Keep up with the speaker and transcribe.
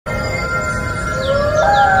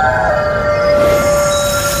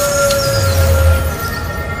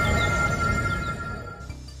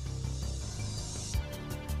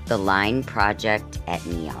Line Project at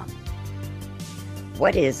Neom.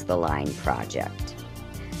 What is the Line Project?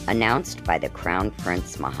 Announced by the Crown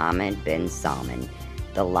Prince Mohammed bin Salman,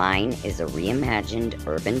 the Line is a reimagined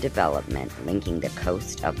urban development linking the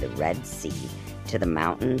coast of the Red Sea to the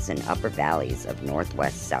mountains and upper valleys of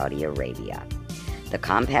northwest Saudi Arabia. The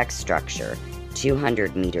compact structure,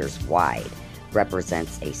 200 meters wide,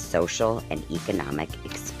 represents a social and economic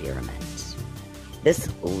experiment. This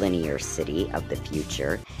linear city of the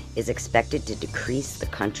future is expected to decrease the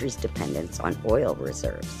country's dependence on oil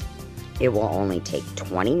reserves. It will only take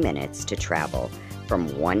 20 minutes to travel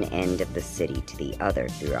from one end of the city to the other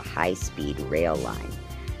through a high-speed rail line.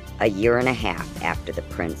 A year and a half after the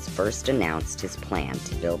prince first announced his plan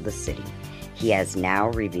to build the city, he has now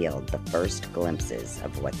revealed the first glimpses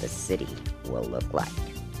of what the city will look like.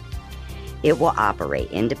 It will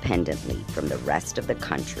operate independently from the rest of the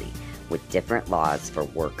country, with different laws for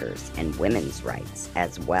workers and women's rights,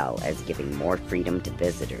 as well as giving more freedom to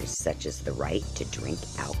visitors, such as the right to drink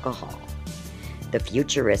alcohol. The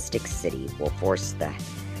futuristic city will force the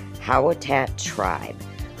Hawattat tribe,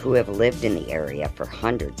 who have lived in the area for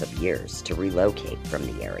hundreds of years, to relocate from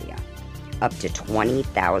the area. Up to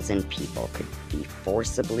 20,000 people could be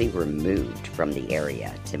forcibly removed from the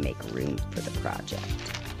area to make room for the project.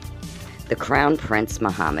 The Crown Prince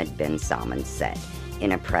Mohammed bin Salman said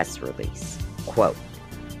in a press release, quote,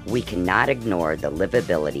 "We cannot ignore the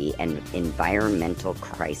livability and environmental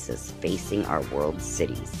crisis facing our world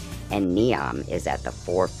cities, and Neom is at the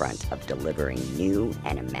forefront of delivering new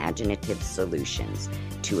and imaginative solutions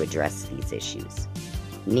to address these issues.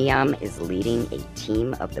 Neom is leading a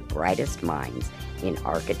team of the brightest minds in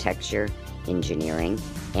architecture, engineering,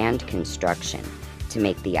 and construction to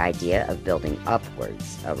make the idea of building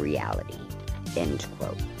upwards a reality," end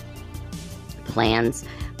quote. Plans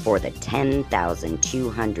for the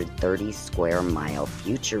 10,230 square mile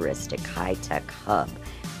futuristic high-tech hub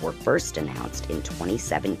were first announced in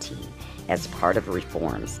 2017 as part of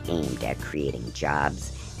reforms aimed at creating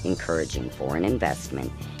jobs, encouraging foreign investment,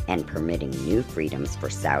 and permitting new freedoms for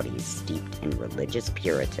Saudis steeped in religious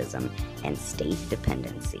puritanism and state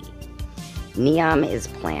dependency. Neom is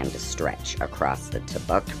planned to stretch across the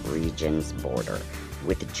Tabuk region's border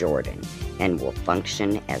with Jordan and will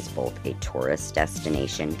function as both a tourist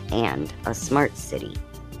destination and a smart city.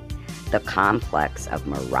 The complex of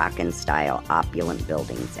Moroccan-style opulent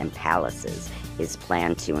buildings and palaces is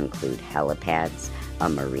planned to include helipads, a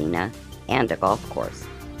marina, and a golf course,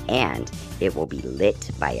 and it will be lit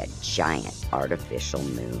by a giant artificial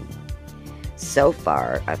moon. So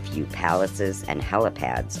far, a few palaces and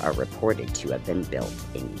helipads are reported to have been built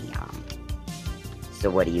in Neom. So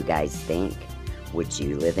what do you guys think? Would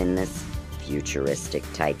you live in this futuristic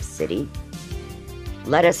type city?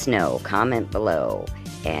 Let us know, comment below,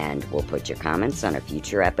 and we'll put your comments on a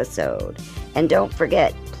future episode. And don't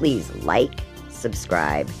forget, please like,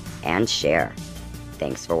 subscribe, and share.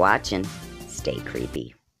 Thanks for watching. Stay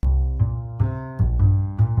creepy.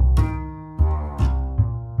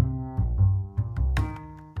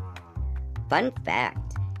 Fun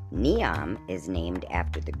fact, Neom is named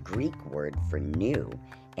after the Greek word for new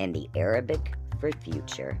and the Arabic for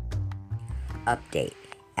future. Update.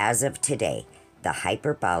 As of today, the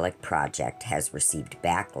hyperbolic project has received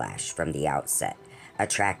backlash from the outset,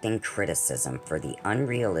 attracting criticism for the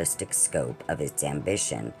unrealistic scope of its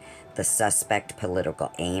ambition, the suspect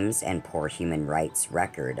political aims and poor human rights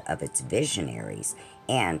record of its visionaries,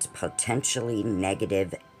 and potentially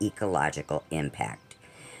negative ecological impact.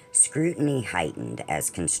 Scrutiny heightened as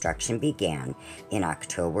construction began in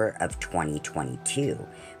October of 2022,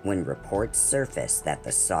 when reports surfaced that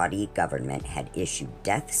the Saudi government had issued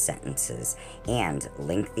death sentences and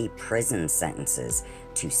lengthy prison sentences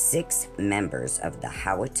to 6 members of the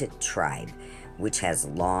Hawattat tribe, which has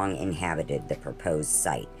long inhabited the proposed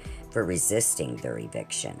site, for resisting their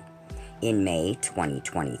eviction. In May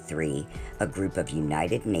 2023, a group of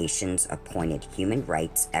United Nations-appointed human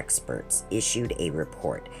rights experts issued a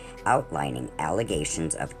report outlining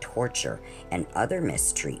allegations of torture and other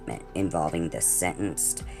mistreatment involving the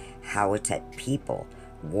sentenced Hawattat people,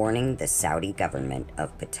 warning the Saudi government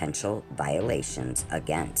of potential violations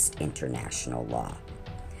against international law.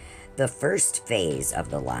 The first phase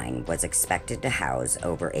of the line was expected to house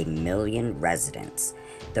over 1 million residents.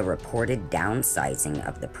 The reported downsizing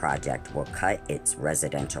of the project will cut its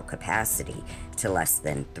residential capacity to less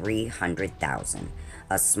than 300,000,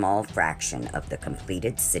 a small fraction of the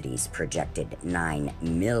completed city's projected 9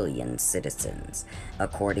 million citizens,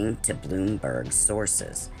 according to Bloomberg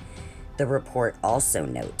sources. The report also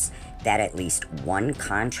notes that at least one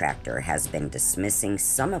contractor has been dismissing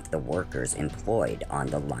some of the workers employed on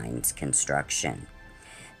the line's construction.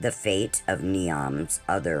 The fate of Neom's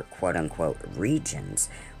other quote-unquote regions,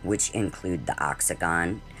 which include the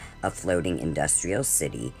Oxagon, a floating industrial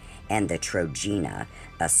city, and the Trojena,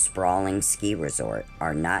 a sprawling ski resort,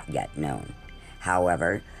 are not yet known.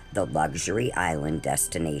 However, the luxury island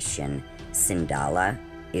destination Sindala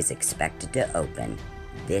is expected to open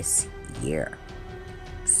this year.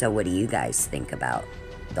 So what do you guys think about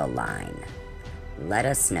the line? Let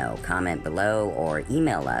us know. Comment below or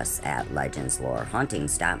email us at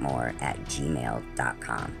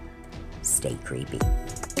legendslorehauntings.more@gmail.com. Stay creepy.